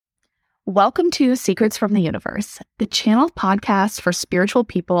Welcome to Secrets from the Universe, the channel podcast for spiritual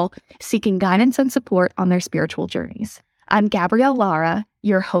people seeking guidance and support on their spiritual journeys. I'm Gabrielle Lara,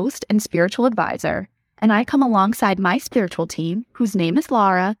 your host and spiritual advisor, and I come alongside my spiritual team, whose name is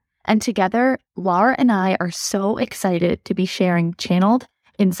Lara, and together, Lara and I are so excited to be sharing channeled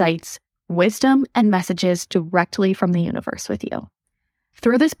insights, wisdom, and messages directly from the universe with you.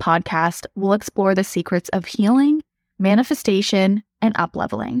 Through this podcast, we'll explore the secrets of healing, manifestation, and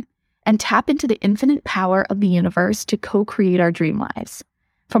up-leveling, and tap into the infinite power of the universe to co-create our dream lives.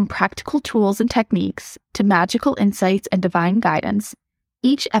 From practical tools and techniques to magical insights and divine guidance,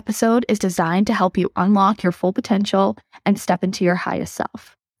 each episode is designed to help you unlock your full potential and step into your highest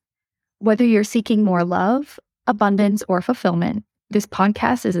self. Whether you're seeking more love, abundance, or fulfillment, this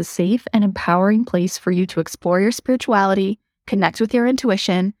podcast is a safe and empowering place for you to explore your spirituality, connect with your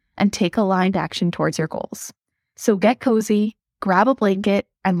intuition, and take aligned action towards your goals. So get cozy, grab a blanket,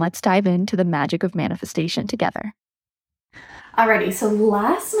 and let's dive into the magic of manifestation together. Alrighty, so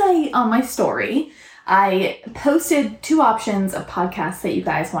last night on my story, I posted 2 options of podcasts that you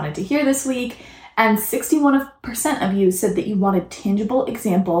guys wanted to hear this week, and 61% of you said that you wanted tangible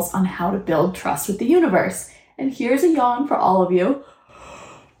examples on how to build trust with the universe. And here's a yawn for all of you.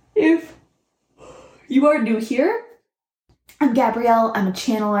 If you are new here, I'm Gabrielle. I'm a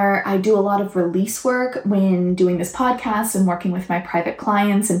channeler. I do a lot of release work when doing this podcast and working with my private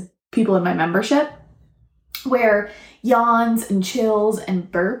clients and people in my membership, where yawns and chills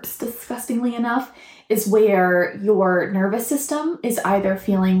and burps, disgustingly enough, is where your nervous system is either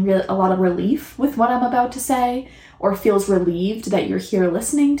feeling a lot of relief with what I'm about to say, or feels relieved that you're here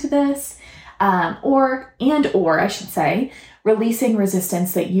listening to this, or I should say, releasing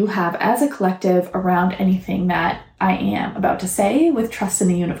resistance that you have as a collective around anything that I am about to say with trust in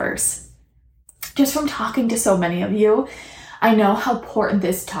the universe. Just from talking to so many of you, I know how important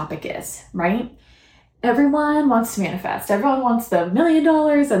this topic is, right? Everyone wants to manifest. Everyone wants the $1 million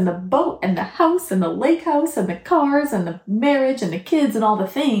and the boat and the house and the lake house and the cars and the marriage and the kids and all the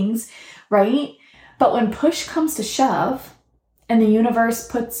things, right? But when push comes to shove and the universe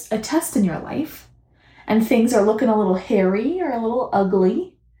puts a test in your life and things are looking a little hairy or a little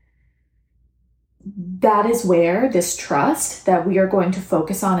ugly, that is where this trust that we are going to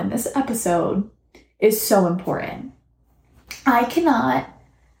focus on in this episode is so important. I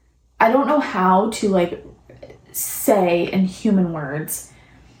don't know how to say in human words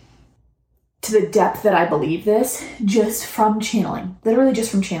to the depth that I believe this, just from channeling, literally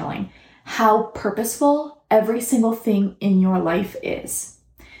just from channeling, how purposeful every single thing in your life is.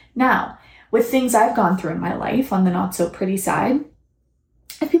 Now, with things I've gone through in my life on the not so pretty side,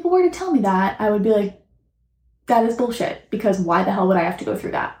 if people were to tell me that, I would be like, that is bullshit, because why the hell would I have to go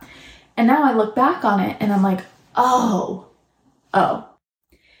through that? And now I look back on it and I'm like, oh.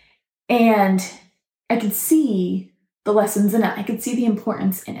 And I could see the lessons in it. I could see the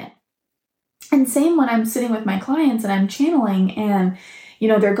importance in it. And same when I'm sitting with my clients and I'm channeling and,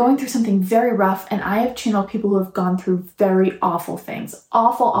 they're going through something very rough, and I have channeled people who have gone through very awful things,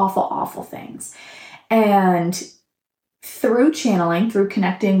 awful things. And through channeling, through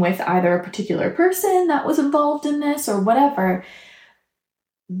connecting with either a particular person that was involved in this or whatever,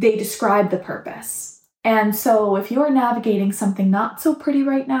 they describe the purpose. And so if you are navigating something not so pretty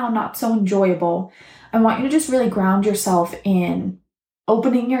right now, not so enjoyable, I want you to just really ground yourself in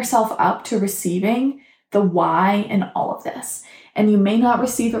opening yourself up to receiving the why in all of this. And you may not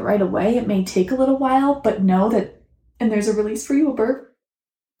receive it right away. It may take a little while, but know that, and there's a release for you, a burp,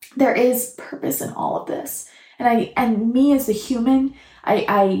 there is purpose in all of this. And me as a human,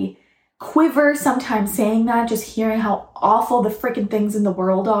 I quiver sometimes saying that, just hearing how awful the freaking things in the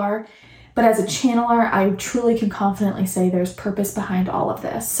world are. But as a channeler, I truly can confidently say there's purpose behind all of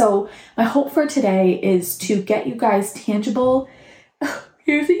this. So my hope for today is to get you guys tangible.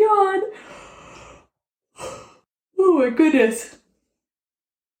 Here's a yawn. Oh my goodness.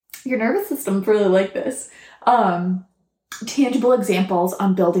 Your nervous system really like this. Tangible examples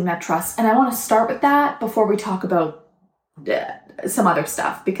on building that trust. And I want to start with that before we talk about some other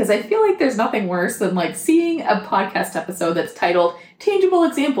stuff, because I feel like there's nothing worse than seeing a podcast episode that's titled Tangible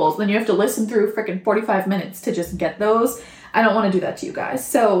Examples. Then you have to listen through freaking 45 minutes to just get those. I don't want to do that to you guys.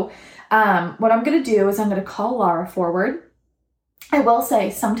 So what I'm going to do is I'm going to call Lara forward. I will say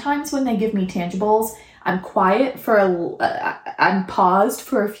sometimes when they give me tangibles, I'm quiet I'm paused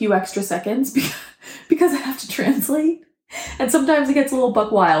for a few extra seconds because I have to translate. And sometimes it gets a little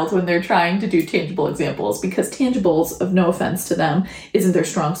buck wild when they're trying to do tangible examples, because tangibles, of no offense to them, isn't their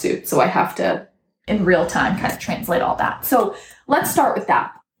strong suit. So I have to, in real time, kind of translate all that. So let's start with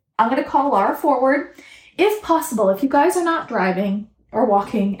that. I'm going to call Lara forward. If possible, if you guys are not driving, or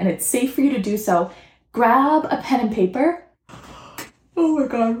walking and it's safe for you to do so, grab a pen and paper. Oh my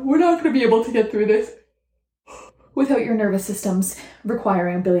God, we're not going to be able to get through this without your nervous systems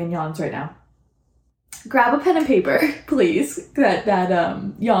requiring a billion yawns right now. Grab a pen and paper, please. That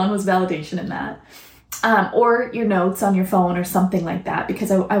yawn was validation in that. Or your notes on your phone or something like that,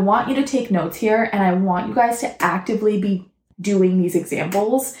 because I want you to take notes here and I want you guys to actively be doing these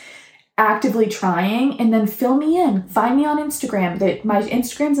examples, actively trying, and then fill me in. Find me on Instagram. My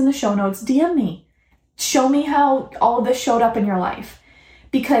Instagram's in the show notes. DM me. Show me how all of this showed up in your life,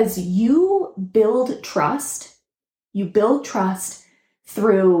 because you build trust. You build trust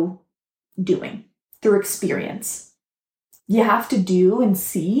through doing, through experience. You have to do and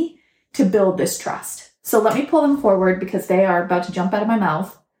see to build this trust. So let me pull them forward because they are about to jump out of my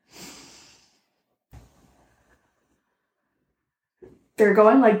mouth. They're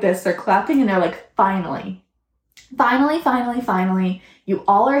going like this. They're clapping and they're like, finally. Finally, finally, finally. You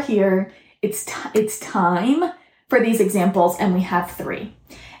all are here. It's time for these examples, and we have 3.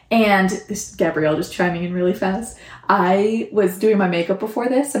 And this is Gabrielle just chiming in really fast. I was doing my makeup before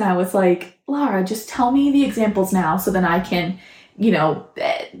this and I was like, Laura, just tell me the examples now so then I can,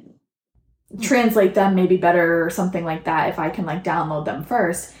 translate them maybe better or something like that if I can download them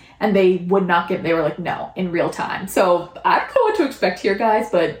first. And they would not they were like, no, in real time. So I don't know what to expect here, guys,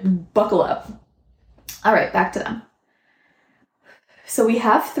 but buckle up. All right, back to them. So we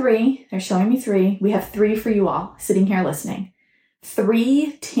have 3. They're showing me 3. We have 3 for you all sitting here listening.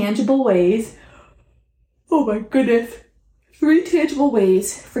 3 tangible ways. Oh my goodness. 3 tangible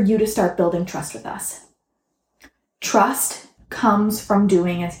ways for you to start building trust with us. Trust comes from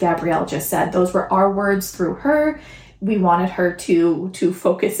doing, as Gabrielle just said. Those were our words through her. We wanted her to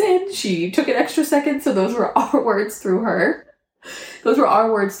focus in. She took an extra second, so those were our words through her. Those were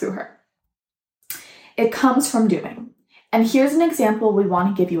our words through her. It comes from doing. And here's an example we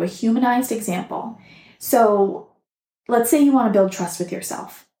want to give you, a humanized example. So let's say you want to build trust with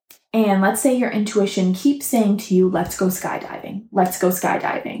yourself. And let's say your intuition keeps saying to you, let's go skydiving. Let's go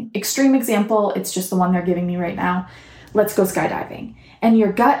skydiving. Extreme example. It's just the one they're giving me right now. Let's go skydiving. And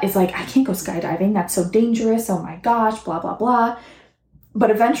your gut is like, I can't go skydiving. That's so dangerous. Oh my gosh, blah, blah, blah. But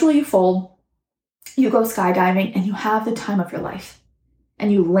eventually you fold, you go skydiving, and you have the time of your life.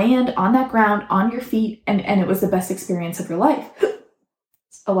 And you land on that ground, on your feet, and it was the best experience of your life.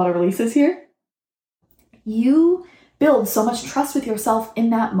 A lot of releases here. You build so much trust with yourself in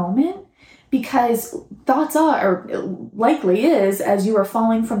that moment, because thoughts are, or likely is, as you are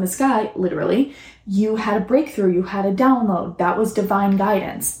falling from the sky, literally, you had a breakthrough, you had a download. That was divine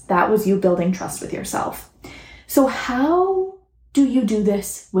guidance. That was you building trust with yourself. So how do you do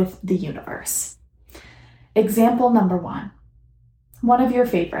this with the universe? Example number 1. One of your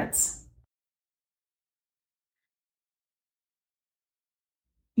favorites.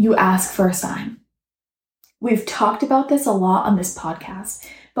 You ask for a sign. We've talked about this a lot on this podcast,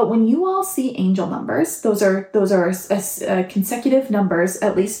 but when you all see angel numbers, those are consecutive numbers,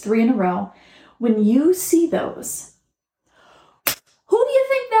 at least 3 in a row. When you see those, who do you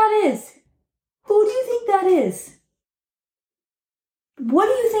think that is? Who do you think that is? What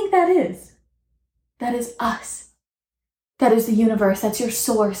do you think that is? That is us. That is the universe. That's your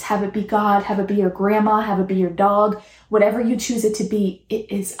source. Have it be God, have it be your grandma, have it be your dog, whatever you choose it to be,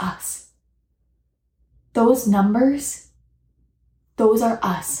 it is us. Those numbers, those are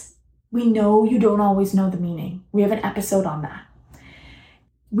us. We know you don't always know the meaning. We have an episode on that.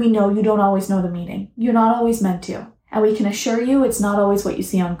 We know you don't always know the meaning. You're not always meant to. And we can assure you it's not always what you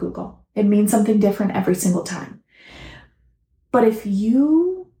see on Google. It means something different every single time. But if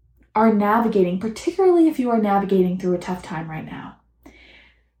you are navigating, particularly if you are navigating through a tough time right now,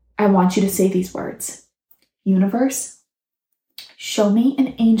 I want you to say these words. Universe, show me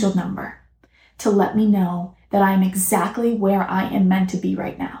an angel number to let me know that I am exactly where I am meant to be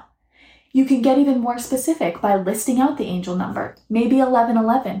right now. You can get even more specific by listing out the angel number, maybe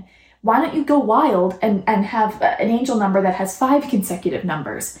 1111. Why don't you go wild and have an angel number that has 5 consecutive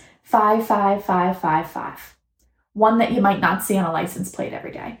numbers, 55555, one that you might not see on a license plate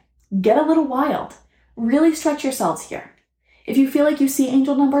every day. Get a little wild. Really stretch yourselves here. If you feel like you see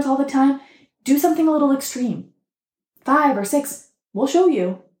angel numbers all the time, do something a little extreme. 5 or 6, we'll show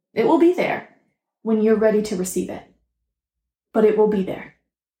you. It will be there when you're ready to receive it. But it will be there.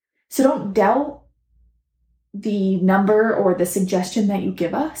 So don't doubt the number or the suggestion that you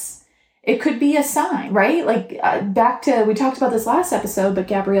give us. It could be a sign, right? We talked about this last episode, but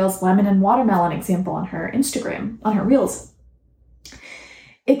Gabrielle's lemon and watermelon example on her Instagram, on her reels.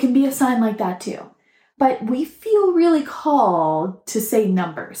 It can be a sign like that too. But we feel really called to say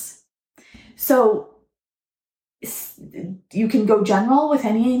numbers. So You can go general with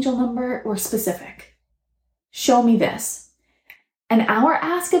any angel number or specific. Show me this. And our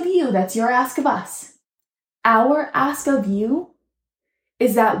ask of you, that's your ask of us. Our ask of you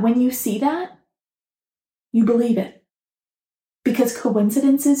is that when you see that, you believe it. Because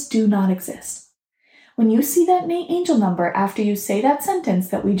coincidences do not exist. When you see that angel number after you say that sentence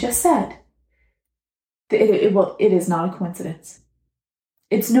that we just said, it is not a coincidence.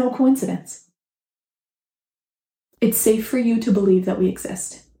 It's no coincidence. It's safe for you to believe that we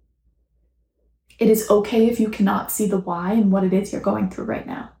exist. It is okay if you cannot see the why and what it is you're going through right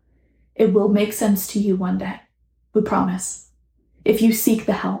now. It will make sense to you one day. We promise. If you seek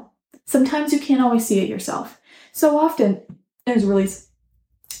the help. Sometimes you can't always see it yourself. So often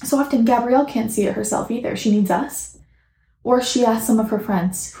Gabrielle can't see it herself either. She needs us. Or she asks some of her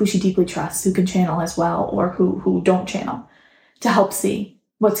friends who she deeply trusts, who can channel as well, or who don't channel, to help see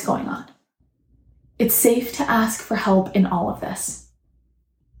what's going on. It's safe to ask for help in all of this.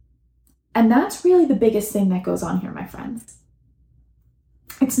 And that's really the biggest thing that goes on here, my friends.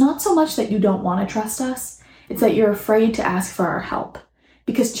 It's not so much that you don't want to trust us, it's that you're afraid to ask for our help.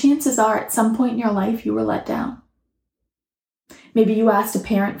 Because chances are at some point in your life you were let down. Maybe you asked a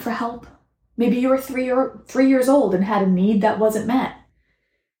parent for help. Maybe you were 3 years old and had a need that wasn't met.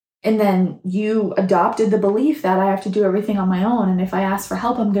 And then you adopted the belief that I have to do everything on my own, and if I ask for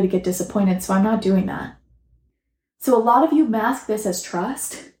help, I'm going to get disappointed, so I'm not doing that. So a lot of you mask this as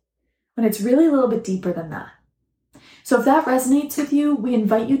trust, when it's really a little bit deeper than that. So if that resonates with you, we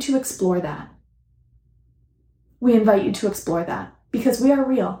invite you to explore that. We invite you to explore that, because we are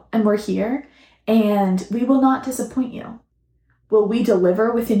real, and we're here, and we will not disappoint you. Will we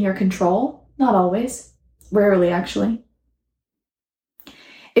deliver within your control? Not always. Rarely, actually.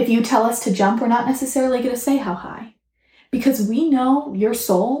 If you tell us to jump, we're not necessarily going to say how high, because we know your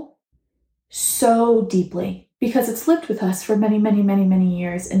soul so deeply, because it's lived with us for many, many, many, many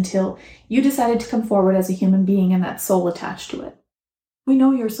years until you decided to come forward as a human being and that soul attached to it. We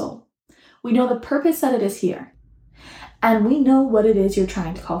know your soul. We know the purpose that it is here. And we know what it is you're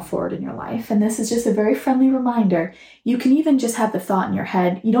trying to call forward in your life. And this is just a very friendly reminder. You can even just have the thought in your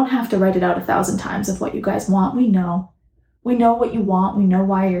head. You don't have to write it out 1,000 times of what you guys want. We know. We know what you want. We know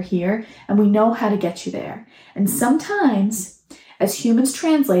why you're here. And we know how to get you there. And sometimes, as humans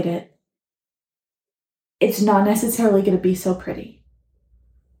translate it, it's not necessarily going to be so pretty.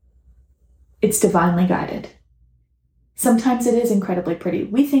 It's divinely guided. Sometimes it is incredibly pretty.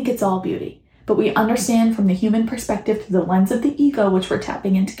 We think it's all beauty. But we understand from the human perspective through the lens of the ego, which we're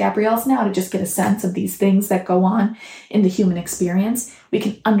tapping into Gabrielle's now to just get a sense of these things that go on in the human experience. We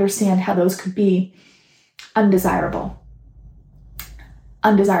can understand how those could be undesirable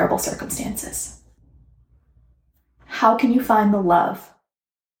circumstances. How can you find the love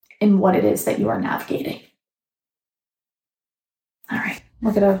in what it is that you are navigating? All right,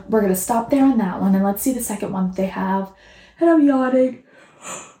 we're gonna stop there on that one, and let's see the second one that they have. And I'm yawning.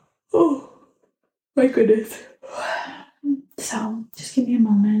 Oh. My goodness. So, just give me a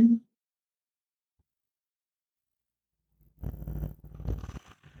moment.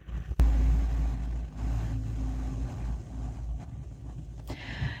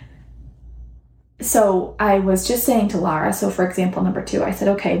 So, I was just saying to Lara, so for example, number 2, I said,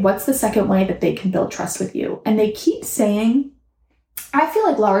 okay, what's the second way that they can build trust with you? And they keep saying, I feel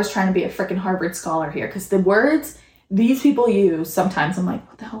like Lara's trying to be a freaking Harvard scholar here, because the words these people use, sometimes I'm like,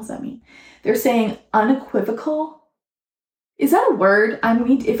 what the hell does that mean? They're saying unequivocal. Is that a word? I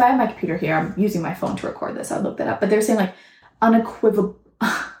mean, if I have my computer here, I'm using my phone to record this. I'll look that up. But they're saying like unequivocal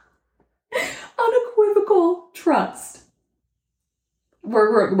trust.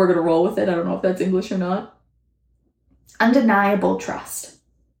 We're going to roll with it. I don't know if that's English or not. Undeniable trust.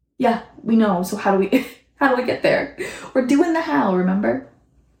 Yeah, we know. So how do we get there? We're doing the how, remember?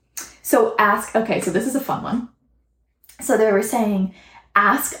 So okay, so this is a fun one. So they were saying,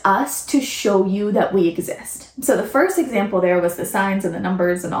 ask us to show you that we exist. So the first example there was the signs and the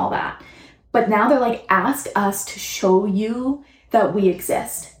numbers and all that. But now they're like, ask us to show you that we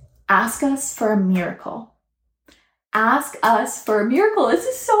exist. Ask us for a miracle. Ask us for a miracle. This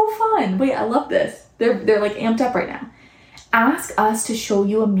is so fun. Wait, I love this. They're like amped up right now. Ask us to show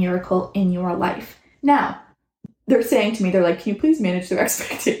you a miracle in your life. Now, they're saying to me, they're like, can you please manage their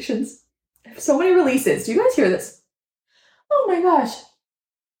expectations? So many releases. Do you guys hear this? Oh my gosh.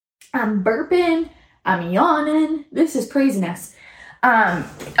 I'm burping. I'm yawning. This is craziness.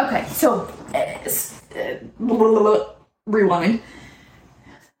 Okay, so rewind.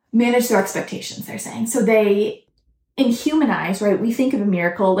 Manage their expectations, they're saying. So they, in humanize, right, we think of a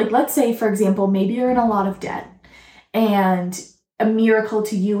miracle. Like, let's say, for example, maybe you're in a lot of debt and a miracle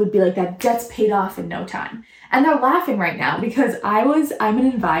to you would be like that gets paid off in no time. And they're laughing right now because I'm an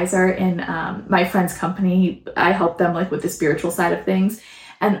advisor in my friend's company. I help them like with the spiritual side of things.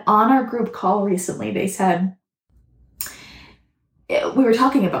 And on our group call recently, they said, we were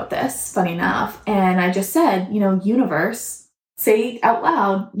talking about this, funny enough. And I just said, universe, say out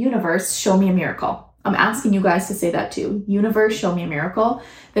loud, universe, show me a miracle. I'm asking you guys to say that too. Universe, show me a miracle.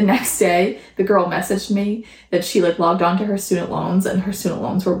 The next day, the girl messaged me that she like logged onto her student loans and her student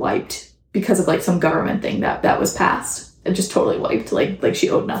loans were wiped because of like some government thing that was passed. It just totally wiped, like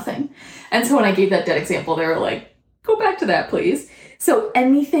she owed nothing. And so when I gave that dead example, they were like, go back to that, please. So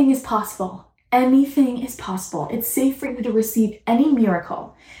anything is possible. Anything is possible. It's safe for you to receive any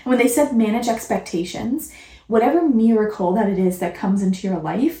miracle. And when they said manage expectations, whatever miracle that it is that comes into your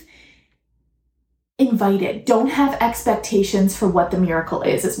life, invite it. Don't have expectations for what the miracle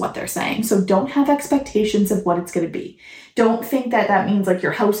is what they're saying. So don't have expectations of what it's going to be. Don't think that means like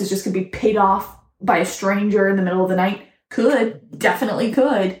your house is just going to be paid off by a stranger in the middle of the night. Could, definitely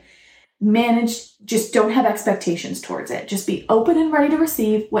could. Just don't have expectations towards it. Just be open and ready to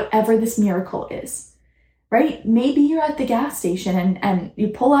receive whatever this miracle is, right? Maybe you're at the gas station and you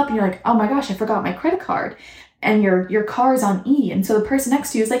pull up and you're like, oh my gosh, I forgot my credit card. And your car's on E. And so the person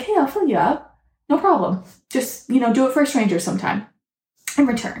next to you is like, hey, I'll fill you up. No problem. Just, do it for a stranger sometime in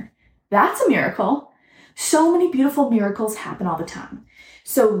return. That's a miracle. So many beautiful miracles happen all the time.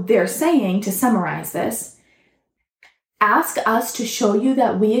 So they're saying, to summarize this, ask us to show you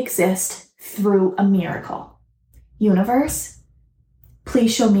that we exist through a miracle. Universe,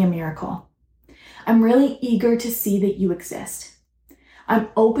 please show me a miracle. I'm really eager to see that you exist. I'm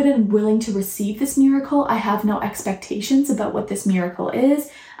open and willing to receive this miracle. I have no expectations about what this miracle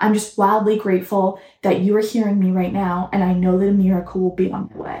is. I'm just wildly grateful that you are hearing me right now, and I know that a miracle will be on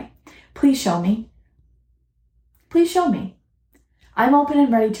the way. Please show me. Please show me. I'm open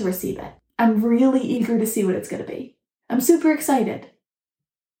and ready to receive it. I'm really eager to see what it's going to be. I'm super excited.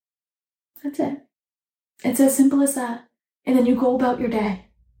 That's it. It's as simple as that. And then you go about your day.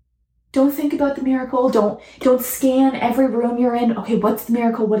 Don't think about the miracle. Don't scan every room you're in. Okay, what's the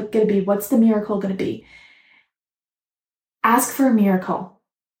miracle going to be? What's the miracle going to be? Ask for a miracle.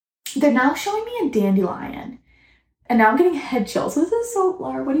 They're now showing me a dandelion. And now I'm getting head chills. This is so,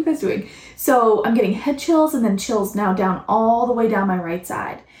 Laura, what are you guys doing? So I'm getting head chills and then chills now down all the way down my right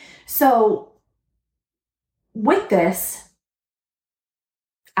side. So with this,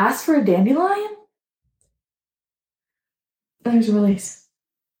 ask for a dandelion. There's a release.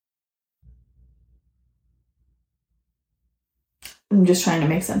 I'm just trying to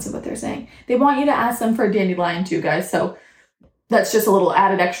make sense of what they're saying. They want you to ask them for a dandelion too, guys. So that's just a little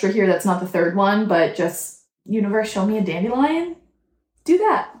added extra here. That's not the third one, but just universe, show me a dandelion. Do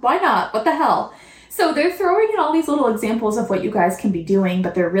that. Why not? What the hell? So they're throwing in all these little examples of what you guys can be doing,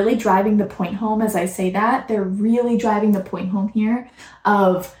 but they're really driving the point home as I say that. They're really driving the point home here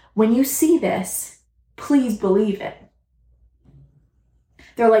of when you see this, please believe it.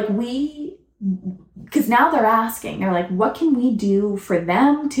 They're like, because now they're asking, they're like, what can we do for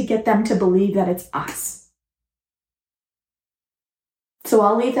them to get them to believe that it's us? So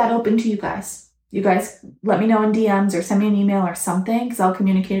I'll leave that open to you guys. You guys let me know in DMs or send me an email or something because I'll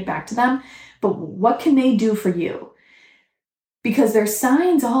communicate it back to them. But what can they do for you? Because there's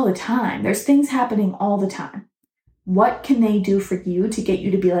signs all the time. There's things happening all the time. What can they do for you to get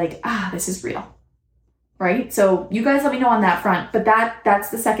you to be like, this is real? Right? So you guys let me know on that front. But that's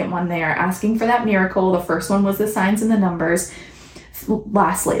the second one there, asking for that miracle. The first one was the signs and the numbers.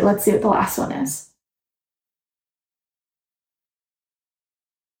 Lastly, let's see what the last one is.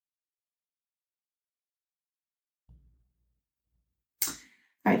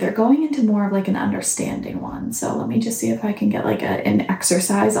 All right, they're going into more of like an understanding one. So let me just see if I can get like an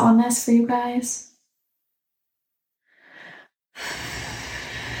exercise on this for you guys.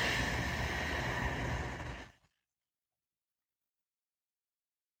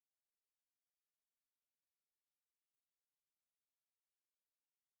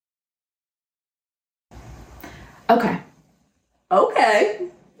 Okay.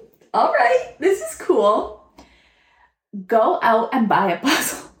 All right. This is cool. Go out and buy a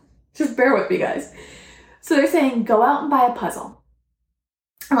puzzle. Just bear with me, guys. So they're saying go out and buy a puzzle.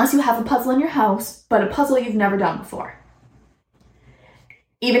 Unless you have a puzzle in your house, but a puzzle you've never done before.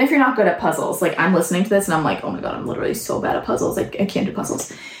 Even if you're not good at puzzles, like I'm listening to this and I'm like, oh my God, I'm literally so bad at puzzles. I can't do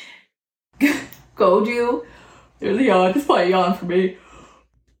puzzles. Go do, there's a yawn, just play a yawn for me.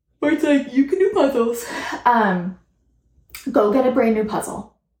 Or it's like, you can do puzzles. Go get a brand new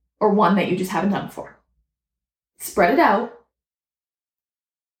puzzle or one that you just haven't done before. Spread it out.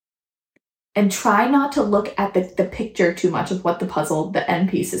 And try not to look at the picture too much of what the end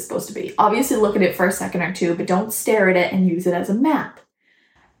piece is supposed to be. Obviously, look at it for a second or two, but don't stare at it and use it as a map.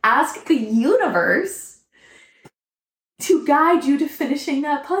 Ask the universe to guide you to finishing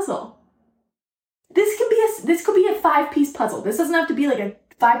that puzzle. This could be a 5-piece puzzle. This doesn't have to be like a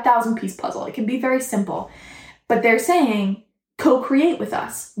 5,000-piece puzzle. It can be very simple. But they're saying, co-create with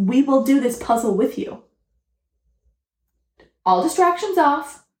us. We will do this puzzle with you. All distractions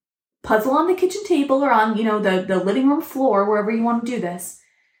off. Puzzle on the kitchen table or on, the living room floor, wherever you want to do this.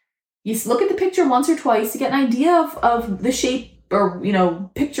 You look at the picture once or twice to get an idea of the shape or,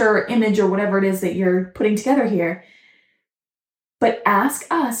 picture or image or whatever it is that you're putting together here. But ask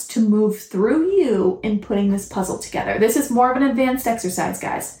us to move through you in putting this puzzle together. This is more of an advanced exercise,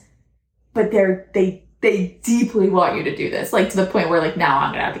 guys. But they deeply want you to do this, like to the point where like, now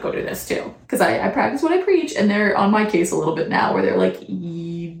I'm going to have to go do this too. Because I practice what I preach, and they're on my case a little bit now where they're like,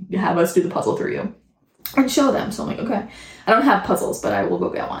 have us do the puzzle through you and show them. So I'm like, okay, I don't have puzzles, but I will go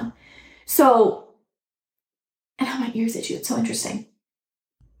get one. So, and how my ears itchy. It's so interesting.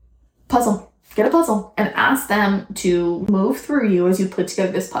 Puzzle. Get a puzzle and ask them to move through you as you put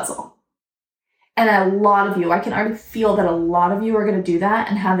together this puzzle. And a lot of you, I can already feel that a lot of you are going to do that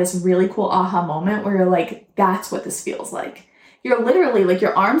and have this really cool aha moment where you're like, that's what this feels like. You're literally like,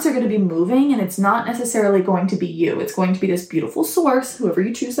 your arms are going to be moving, and it's not necessarily going to be you. It's going to be this beautiful source, whoever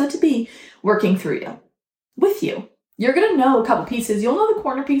you choose that to be, working through you, with you. You're going to know a couple pieces. You'll know the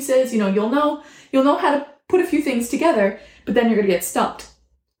corner pieces. You'll know how to put a few things together, but then you're going to get stumped.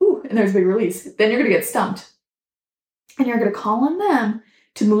 Ooh, and there's a big release. Then you're going to get stumped. And you're going to call on them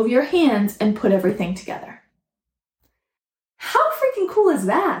to move your hands and put everything together. How freaking cool is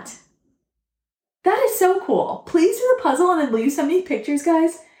that? That is so cool. Please do the puzzle, and then will you send me pictures,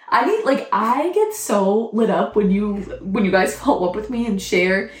 guys? I get so lit up when you guys follow up with me and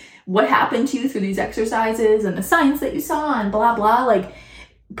share what happened to you through these exercises and the signs that you saw and blah, blah. Like,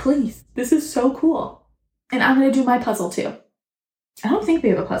 please, this is so cool. And I'm going to do my puzzle too. I don't think we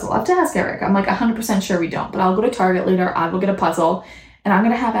have a puzzle. I'll have to ask Eric. I'm like 100% sure we don't, but I'll go to Target later. I will get a puzzle, and I'm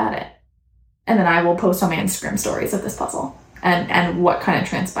going to have at it. And then I will post on my Instagram stories of this puzzle and what kind of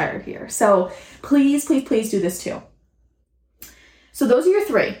transpired here. So please, please, please do this too. So those are your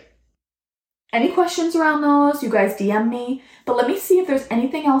 3. Any questions around those, you guys DM me. But let me see if there's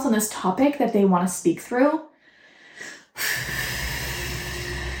anything else on this topic that they want to speak through.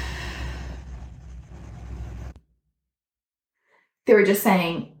 They were just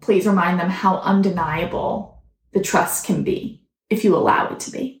saying, please remind them how undeniable the trust can be if you allow it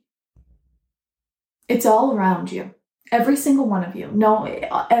to be. It's all around you. Every single one of you. No,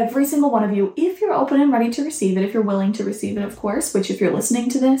 every single one of you, if you're open and ready to receive it, if you're willing to receive it, of course, which if you're listening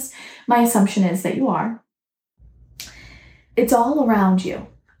to this, my assumption is that you are. It's all around you,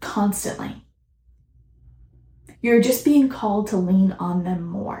 constantly. You're just being called to lean on them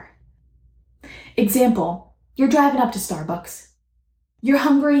more. Example, you're driving up to Starbucks. You're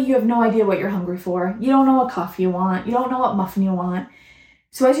hungry, you have no idea what you're hungry for. You don't know what coffee you want. You don't know what muffin you want.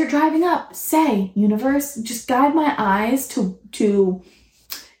 So as you're driving up, say, universe, just guide my eyes to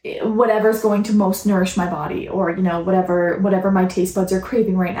whatever's going to most nourish my body, or, whatever my taste buds are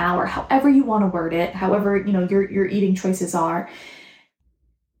craving right now, or however you want to word it, however, your eating choices are.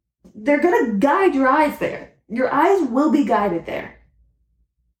 They're going to guide your eyes there. Your eyes will be guided there.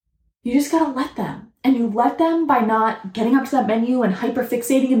 You just got to let them. And you let them by not getting up to that menu and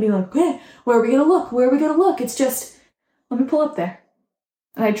hyper-fixating and being like, okay, where are we going to look? Where are we going to look? It's just, let me pull up there.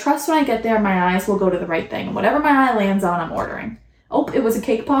 And I trust when I get there, my eyes will go to the right thing. And whatever my eye lands on, I'm ordering. Oh, it was a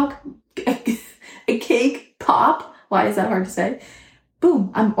cake pop. A cake pop. Why is that hard to say?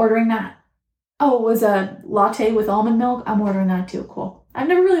 Boom, I'm ordering that. Oh, it was a latte with almond milk. I'm ordering that too. Cool. I've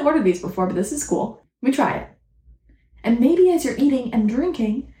never really ordered these before, but this is cool. Let me try it. And maybe as you're eating and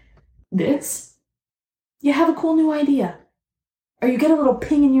drinking this, you have a cool new idea. Or you get a little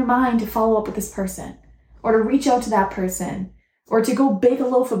ping in your mind to follow up with this person. Or to reach out to that person. Or to go bake a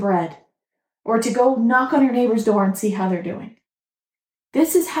loaf of bread. Or to go knock on your neighbor's door and see how they're doing.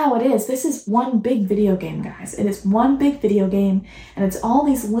 This is how it is. This is one big video game, guys. It is one big video game, and it's all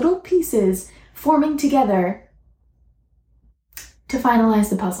these little pieces forming together to finalize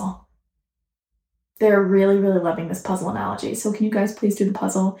the puzzle. They're really, really loving this puzzle analogy. So can you guys please do the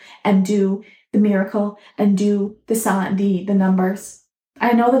puzzle and do the miracle and do the numbers?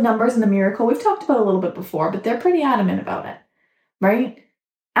 I know the numbers and the miracle we've talked about a little bit before, but they're pretty adamant about it, right?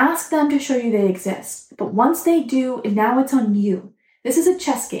 Ask them to show you they exist. But once they do, now it's on you. This is a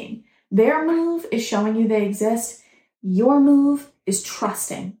chess game. Their move is showing you they exist. Your move is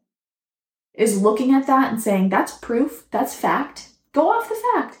trusting, is looking at that and saying, that's proof, that's fact. Go off the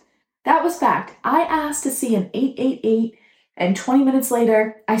fact. That was fact. I asked to see an 888, and 20 minutes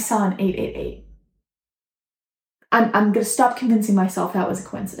later, I saw an 888. I'm going to stop convincing myself that was a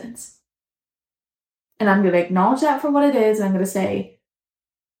coincidence. And I'm going to acknowledge that for what it is, and I'm going to say,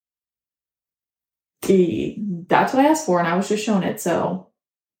 that's what I asked for, and I was just shown it, so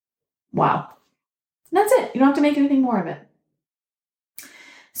wow. And that's it. You don't have to make anything more of it.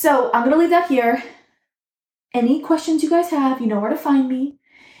 So I'm going to leave that here. Any questions you guys have, you know where to find me.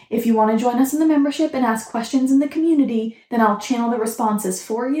 If you want to join us in the membership and ask questions in the community, then I'll channel the responses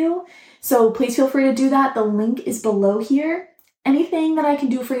for you. So please feel free to do that. The link is below here. Anything that I can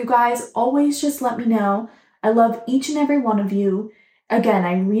do for you guys, always just let me know. I love each and every one of you. Again,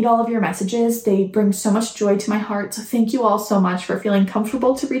 I read all of your messages. They bring so much joy to my heart. So thank you all so much for feeling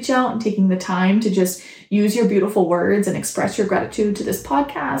comfortable to reach out and taking the time to just use your beautiful words and express your gratitude to this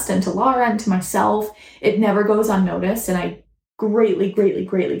podcast and to Laura and to myself. It never goes unnoticed, and I greatly, greatly,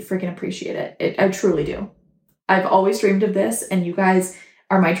 greatly freaking appreciate it. I truly do. I've always dreamed of this, and you guys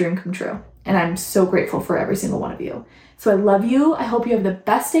are my dream come true. And I'm so grateful for every single one of you. So I love you. I hope you have the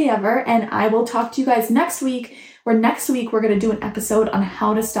best day ever. And I will talk to you guys next week, where next week we're going to do an episode on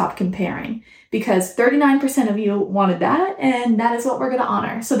how to stop comparing, because 39% of you wanted that. And that is what we're going to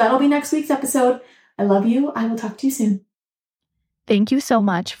honor. So that'll be next week's episode. I love you. I will talk to you soon. Thank you so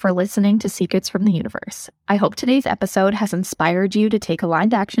much for listening to Secrets from the Universe. I hope today's episode has inspired you to take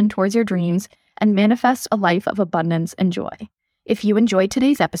aligned action towards your dreams and manifest a life of abundance and joy. If you enjoyed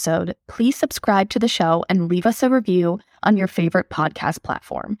today's episode, please subscribe to the show and leave us a review on your favorite podcast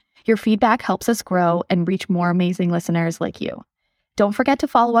platform. Your feedback helps us grow and reach more amazing listeners like you. Don't forget to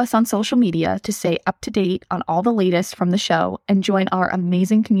follow us on social media to stay up to date on all the latest from the show and join our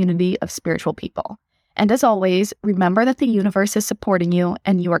amazing community of spiritual people. And as always, remember that the universe is supporting you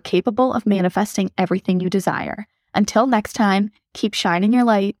and you are capable of manifesting everything you desire. Until next time, keep shining your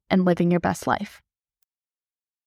light and living your best life.